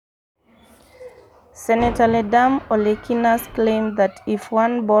Senator Ledam Olekina's claim that if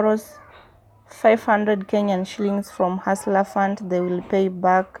one borrows 500 Kenyan shillings from Hustler Fund, they will pay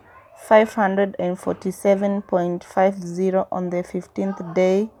back 547.50 on the 15th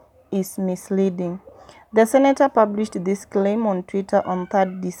day is misleading. The senator published this claim on Twitter on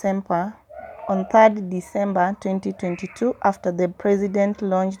 3rd December 2022 after the president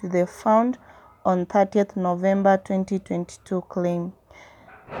launched the fund on 30th November 2022 claim.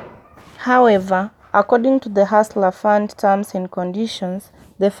 However, according to the Hustler Fund terms and conditions,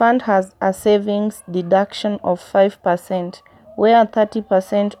 the fund has a savings deduction of 5%, where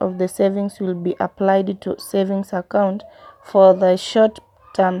 30% of the savings will be applied to savings account for the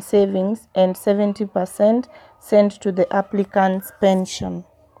short-term savings and 70% sent to the applicant's pension.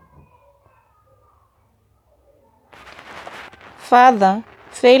 Further,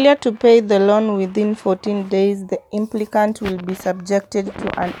 failure to pay the loan within 14 days, the applicant will be subjected to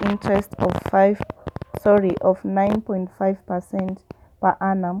an interest of 9.5% per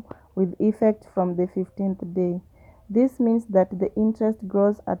annum with effect from the 15th day. This means that the interest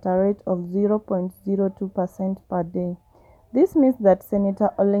grows at a rate of 0.02% per day. This means that Senator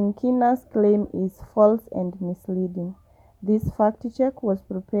Olekina's claim is false and misleading. This fact check was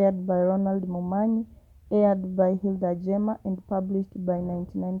prepared by Ronald Momanyi, aired by Hilda Jema, and published by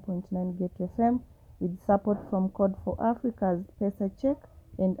 99.9 Get FM with support from Code for Africa's PesaCheck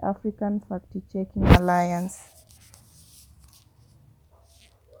and African Fact-Checking Alliance.